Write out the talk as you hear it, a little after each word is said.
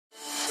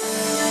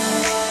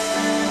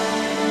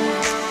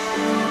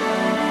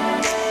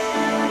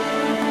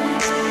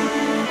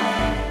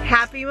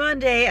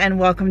Monday and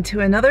welcome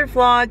to another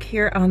vlog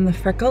here on the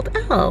Freckled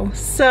Elle.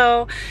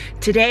 So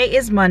today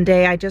is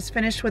Monday. I just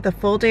finished with a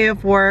full day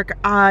of work.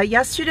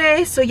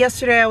 Yesterday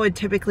I would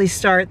typically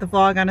start the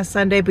vlog on a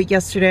Sunday, but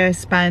yesterday I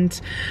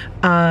spent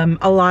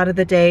a lot of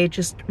the day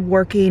just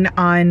working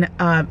on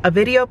a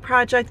video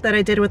project that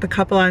I did with a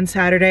couple on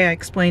Saturday. I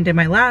explained in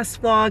my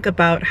last vlog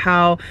about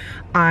how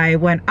I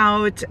went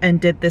out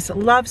and did this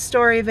love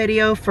story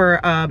video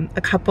for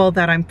a couple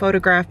that I'm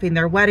photographing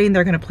their wedding.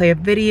 They're gonna play a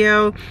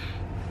video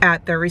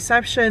at their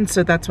reception,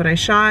 so that's what I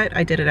shot.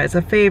 I did it as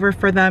a favor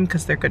for them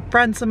because they're good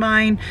friends of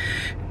mine.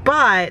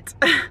 But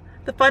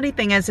the funny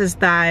thing is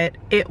that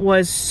it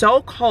was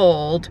so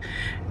cold,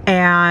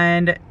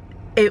 and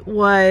it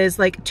was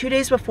like 2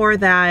 days before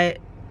that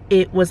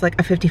it was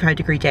like a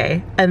 55-degree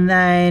day, and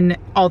then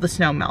all the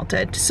snow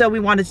melted. So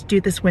we wanted to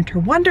do this winter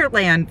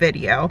wonderland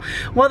video.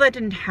 Well, that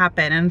didn't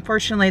happen.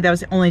 Unfortunately, that was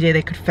the only day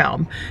they could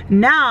film.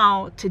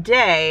 Now,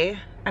 today,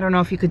 I don't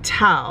know if you could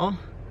tell,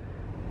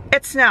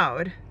 it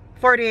snowed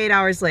 48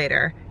 hours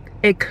later.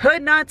 It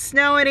could not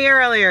snow any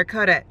earlier,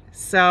 could it?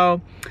 So,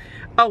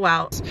 oh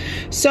well.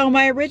 So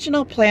my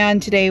original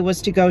plan today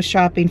was to go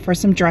shopping for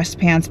some dress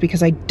pants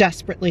because I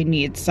desperately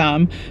need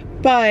some.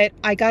 But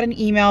I got an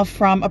email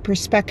from a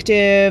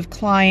prospective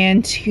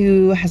client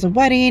who has a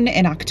wedding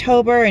in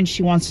October and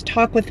she wants to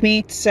talk with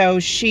me.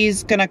 So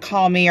she's gonna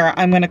call me, or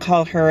I'm gonna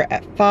call her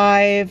at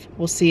 5.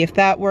 We'll see if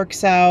that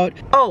works out.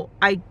 Oh,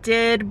 I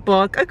did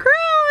book a cruise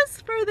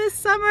for this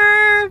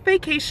summer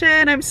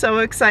vacation. I'm so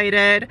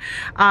excited.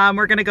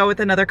 We're gonna go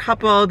with another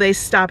couple. They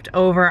stopped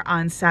over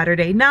on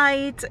Saturday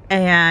night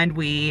and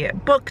we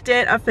booked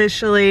it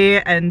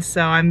officially, and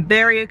so I'm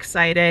very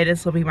excited.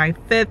 This will be my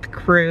 5th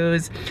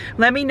cruise.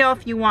 Let me know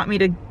if you want me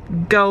to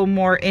go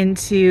more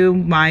into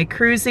my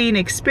cruising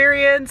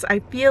experience. I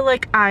feel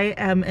like I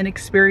am an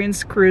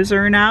experienced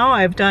cruiser now.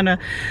 I've done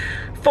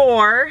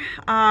 4,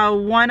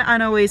 one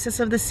on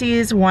Oasis of the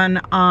Seas, one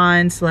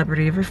on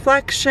Celebrity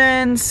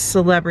Reflections,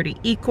 Celebrity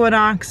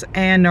Equinox,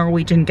 and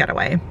Norwegian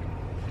Getaway.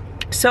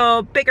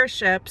 So bigger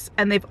ships,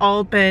 and they've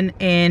all been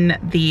in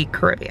the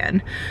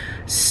Caribbean.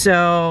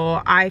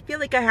 So I feel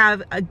like I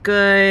have a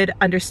good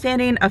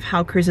understanding of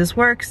how cruises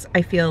works.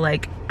 I feel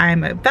like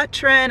I'm a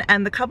veteran,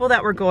 and the couple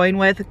that we're going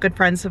with, good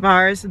friends of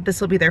ours,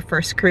 this will be their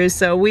first cruise.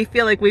 So we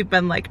feel like we've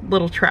been like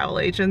little travel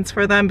agents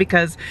for them,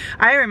 because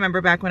I remember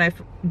back when I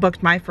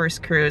booked my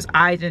first cruise,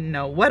 I didn't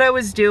know what I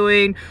was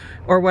doing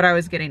or what I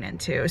was getting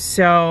into.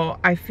 So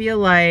I feel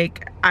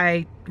like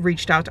I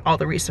reached out to all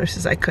the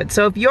resources I could.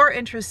 So if you're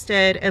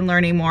interested in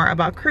learning more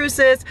about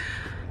cruises,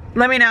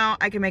 let me know.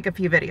 I can make a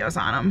few videos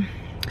on them.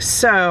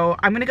 So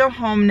I'm gonna go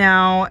home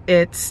now.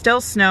 It's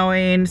still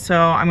snowing, so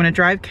I'm gonna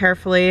drive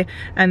carefully,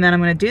 and then I'm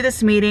gonna do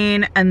this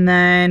meeting, and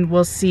then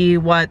we'll see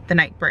what the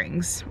night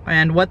brings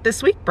and what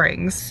this week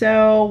brings.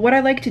 So what I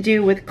like to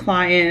do with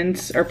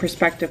clients, or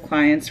prospective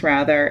clients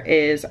rather,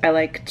 is I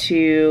like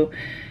to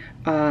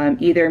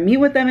either meet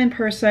with them in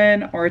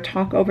person or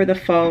talk over the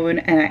phone,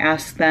 and I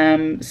ask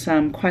them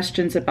some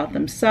questions about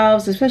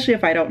themselves, especially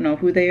if I don't know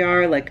who they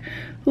are, like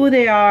who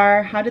they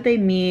are, how did they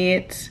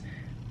meet,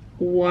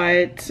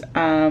 what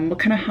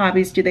kind of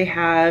hobbies do they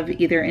have,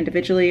 either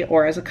individually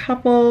or as a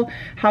couple,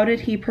 how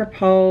did he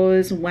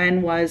propose,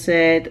 when was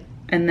it,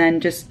 and then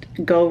just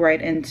go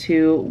right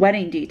into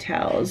wedding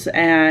details.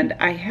 And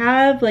I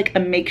have like a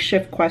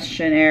makeshift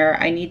questionnaire.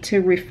 I need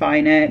to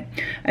refine it.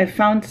 I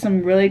found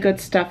some really good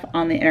stuff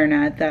on the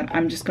internet that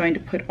I'm just going to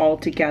put all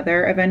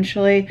together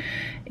eventually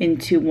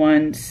into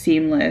one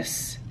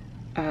seamless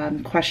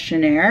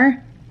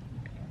questionnaire.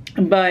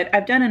 But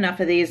I've done enough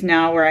of these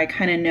now where I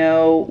kind of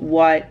know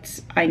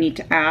what I need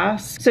to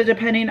ask. So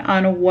depending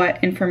on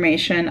what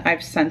information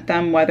I've sent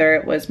them, whether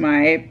it was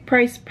my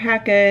price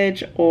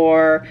package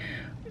or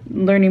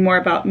learning more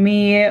about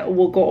me,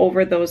 we'll go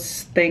over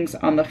those things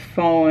on the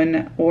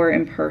phone or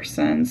in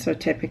person. So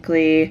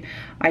typically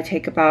I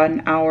take about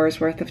an hour's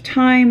worth of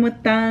time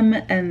with them,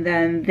 and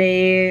then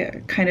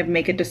they kind of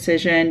make a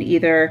decision.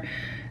 Either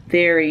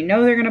they already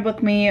know they're gonna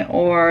book me,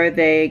 or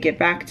they get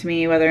back to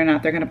me whether or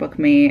not they're gonna book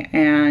me,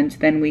 and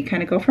then we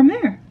kind of go from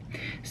there.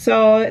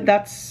 So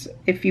that's,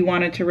 if you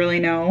wanted to really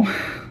know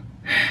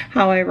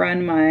how I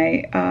run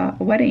my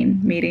wedding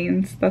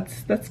meetings,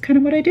 that's kind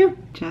of what I do.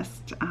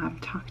 Just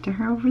talked to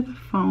her over the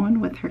phone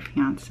with her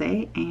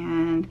fiance,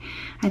 and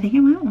I think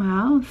it went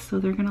well. So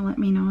they're gonna let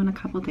me know in a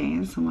couple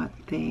days what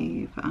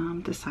they've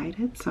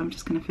decided. So I'm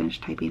just gonna finish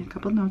typing a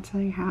couple notes that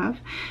I have,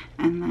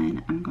 and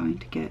then I'm going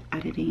to get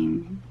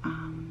editing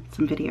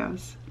some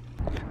videos.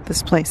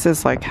 This place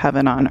is like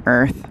heaven on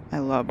earth. I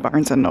love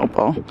Barnes &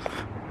 Noble.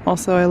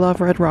 Also, I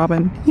love Red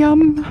Robin.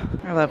 Yum!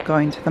 I love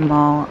going to the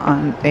mall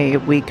on a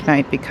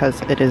weeknight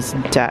because it is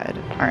dead.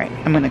 All right,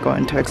 I'm gonna go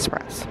into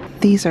Express.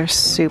 These are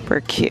super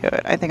cute.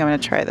 I think I'm gonna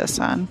try this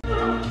on.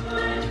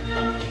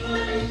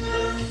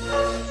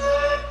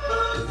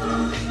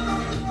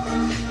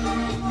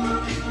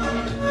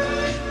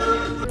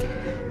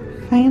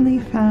 Finally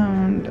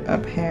found a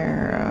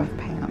pair of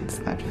pants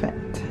that fit.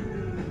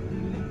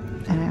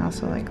 And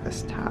also like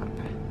this top.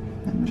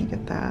 I'm gonna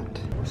get that.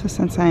 So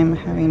since I'm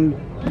having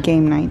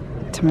game night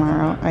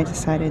tomorrow I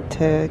decided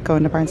to go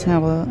into Barnes &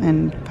 Noble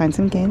and find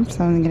some games.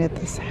 So I'm gonna get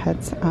this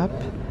Heads Up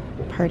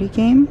party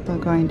game. We're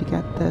going to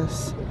get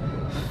this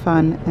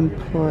Fun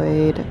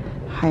Employed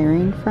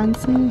Hiring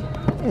Frenzy.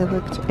 It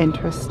looked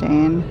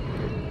interesting.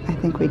 I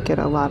think we'd get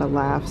a lot of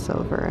laughs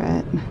over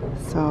it.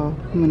 So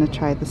I'm gonna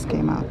try this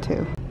game out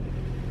too.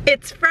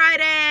 It's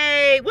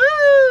Friday! Woo!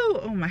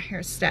 Oh, my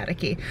hair's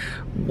staticky.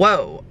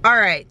 Whoa. All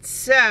right,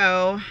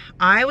 so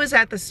I was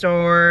at the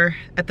store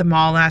at the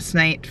mall last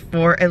night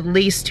for at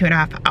least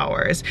 2.5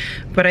 hours,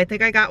 but I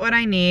think I got what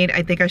I need.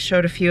 I think I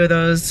showed a few of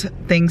those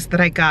things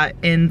that I got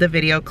in the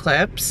video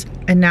clips.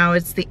 And now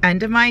it's the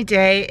end of my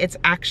day. It's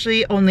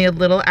actually only a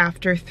little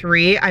after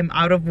 3. I'm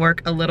out of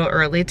work a little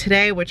early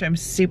today, which I'm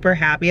super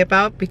happy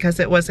about because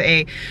it was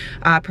a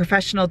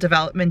professional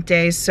development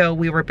day. So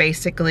we were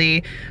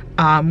basically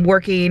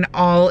working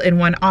all in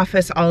one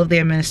office, all of the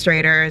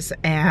administrators,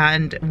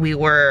 and we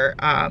were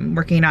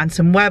working on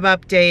some web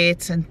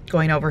updates and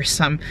going over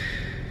some,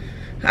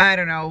 I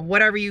don't know,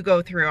 whatever you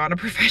go through on a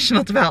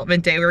professional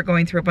development day. We were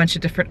going through a bunch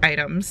of different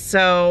items.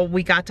 So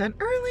we got done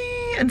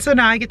early, and so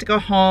now I get to go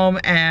home,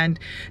 and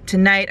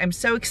tonight I'm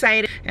so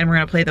excited, and we're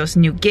gonna play those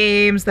new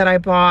games that I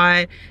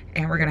bought,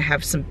 and we're gonna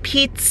have some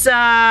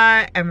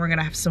pizza, and we're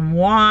gonna have some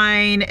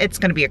wine. It's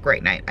gonna be a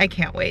great night. I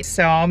can't wait.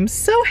 So I'm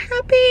so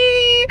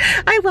happy.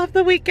 I love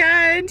the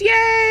weekend.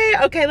 Yay!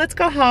 Okay, let's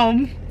go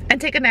home and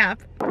take a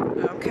nap.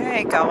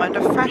 Okay, going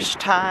to Fresh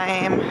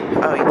Time.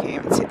 Oh, you can't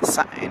even see the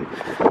sign.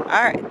 All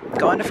right,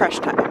 going to Fresh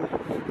Time.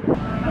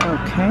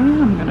 Okay,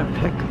 I'm gonna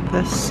pick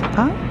this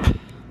up.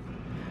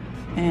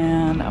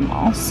 And I'm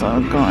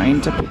also going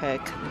to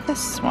pick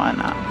this one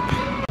up.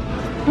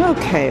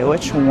 Okay,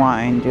 which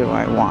wine do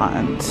I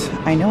want?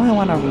 I know I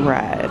want a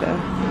red.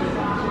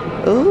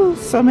 Ooh,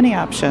 so many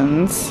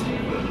options.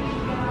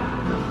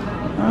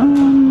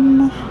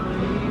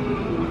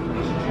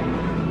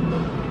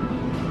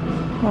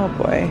 Oh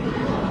boy.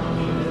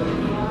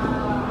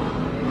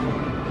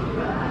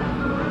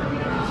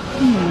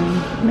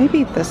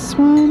 Maybe this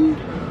one?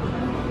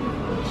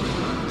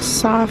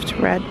 Soft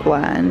red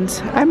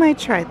blend. I might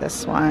try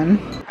this one.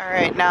 All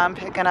right, now I'm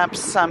picking up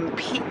some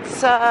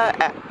pizza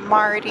at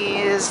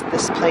Marty's.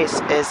 This place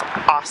is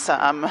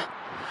awesome.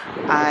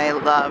 I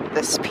love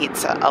this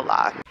pizza a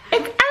lot.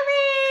 It's Ellie!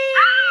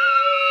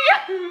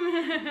 It's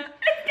Ellie!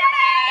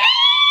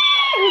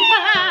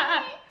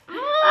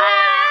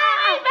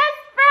 My best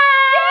friend!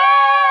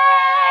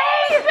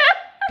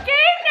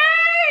 Game night!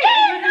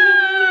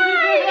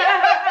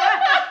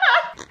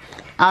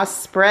 Our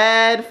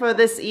spread for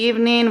this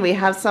evening, we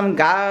have some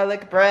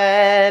garlic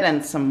bread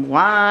and some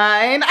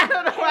wine. I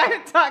don't know why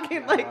I'm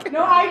talking like...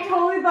 No, I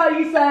totally thought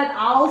you said,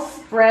 I'll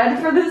spread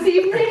for this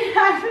evening.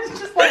 I was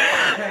just like,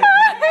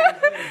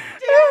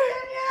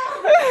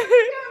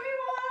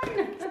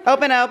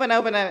 Open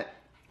it.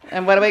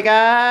 And what do we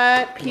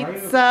got?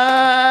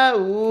 Pizza.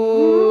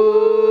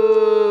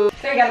 Ooh.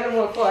 There, you got it on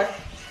the floor.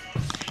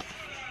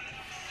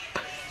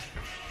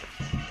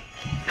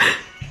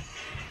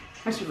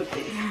 I should look at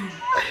these.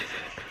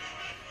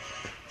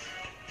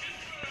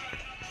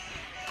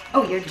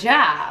 Oh, your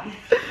job.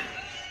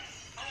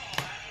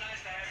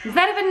 Is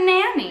that of a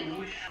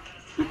nanny?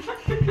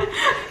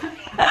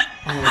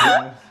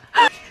 Oh,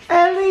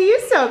 Ellie,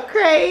 you're so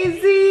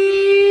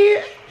crazy.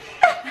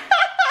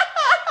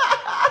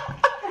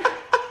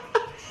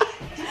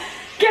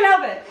 Can't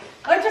help it.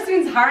 Oh, it just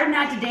means hard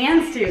not to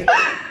dance to.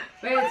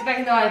 Wait, let's see if I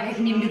can go. I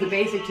can even do the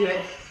basic to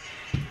it.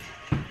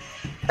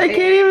 I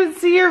can't even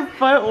see your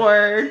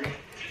footwork.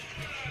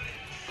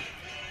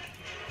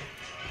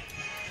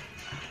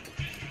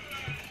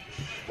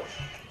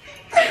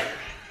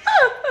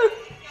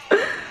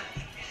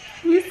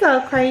 You're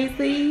so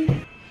crazy.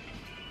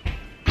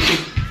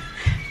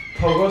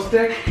 Pogo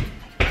stick?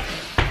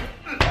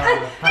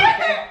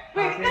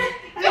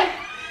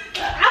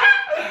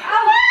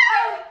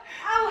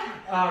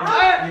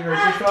 You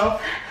hurt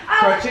yourself?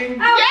 Crutching?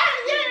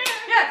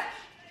 Yes.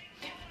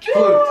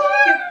 Flute?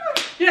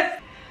 Yes.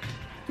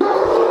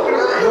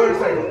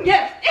 Motorcycle?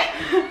 Yes.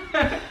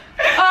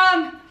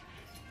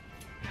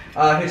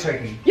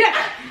 Hitchhiking? Yes.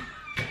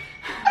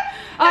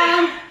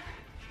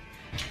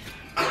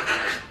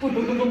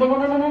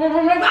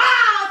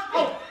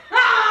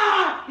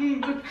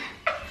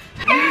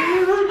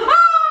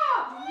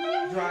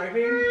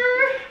 Driving?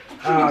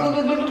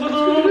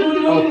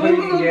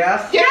 Putting in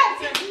gas? Yes.